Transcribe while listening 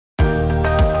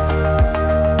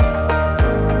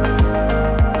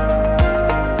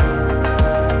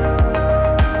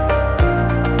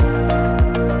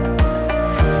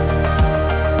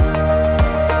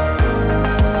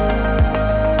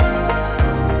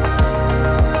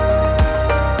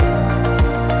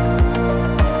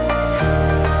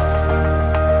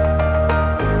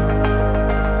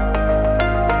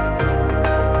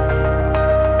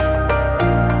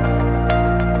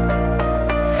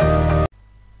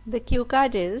The cue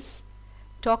card is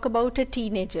talk about a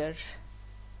teenager.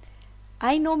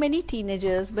 I know many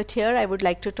teenagers, but here I would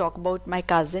like to talk about my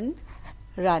cousin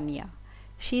Rania.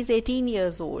 She is 18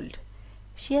 years old.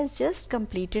 She has just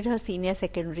completed her senior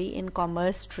secondary in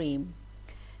commerce stream.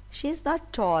 She is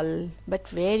not tall but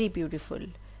very beautiful.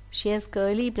 She has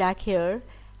curly black hair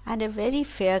and a very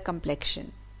fair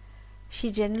complexion.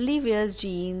 She generally wears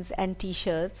jeans and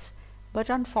t-shirts, but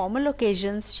on formal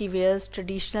occasions she wears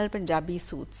traditional Punjabi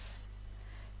suits.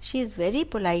 She is very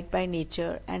polite by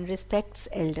nature and respects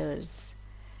elders.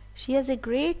 She has a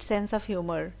great sense of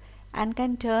humor and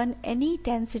can turn any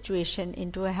tense situation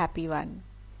into a happy one.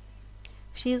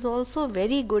 She is also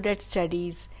very good at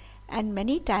studies and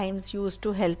many times used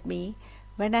to help me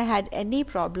when I had any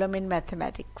problem in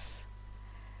mathematics.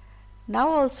 Now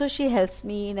also she helps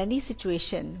me in any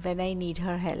situation when I need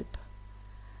her help.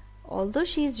 Although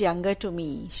she is younger to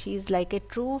me, she is like a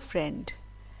true friend.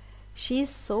 She is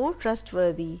so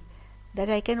trustworthy that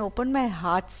I can open my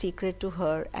heart's secret to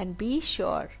her and be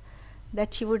sure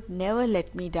that she would never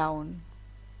let me down.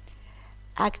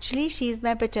 Actually, she is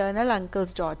my paternal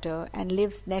uncle's daughter and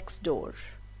lives next door.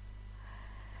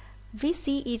 We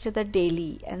see each other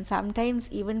daily and sometimes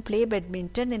even play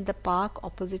badminton in the park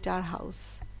opposite our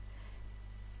house.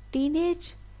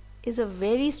 Teenage is a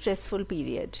very stressful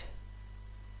period,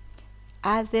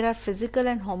 as there are physical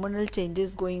and hormonal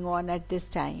changes going on at this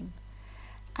time.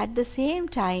 At the same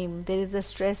time, there is the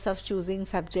stress of choosing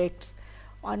subjects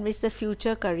on which the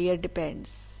future career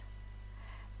depends.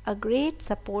 A great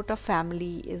support of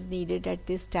family is needed at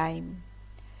this time.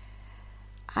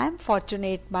 I am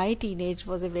fortunate my teenage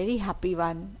was a very happy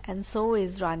one, and so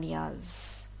is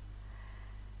Rania's.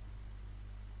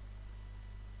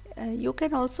 You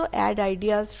can also add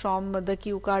ideas from the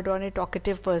cue card on a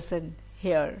talkative person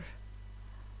here.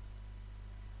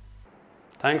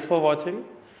 Thanks for watching.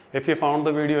 If you found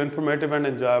the video informative and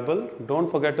enjoyable, don't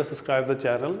forget to subscribe the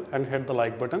channel and hit the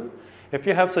like button. If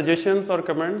you have suggestions or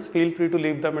comments, feel free to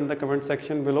leave them in the comment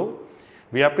section below.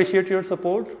 We appreciate your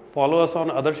support. Follow us on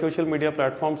other social media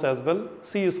platforms as well.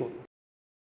 See you soon.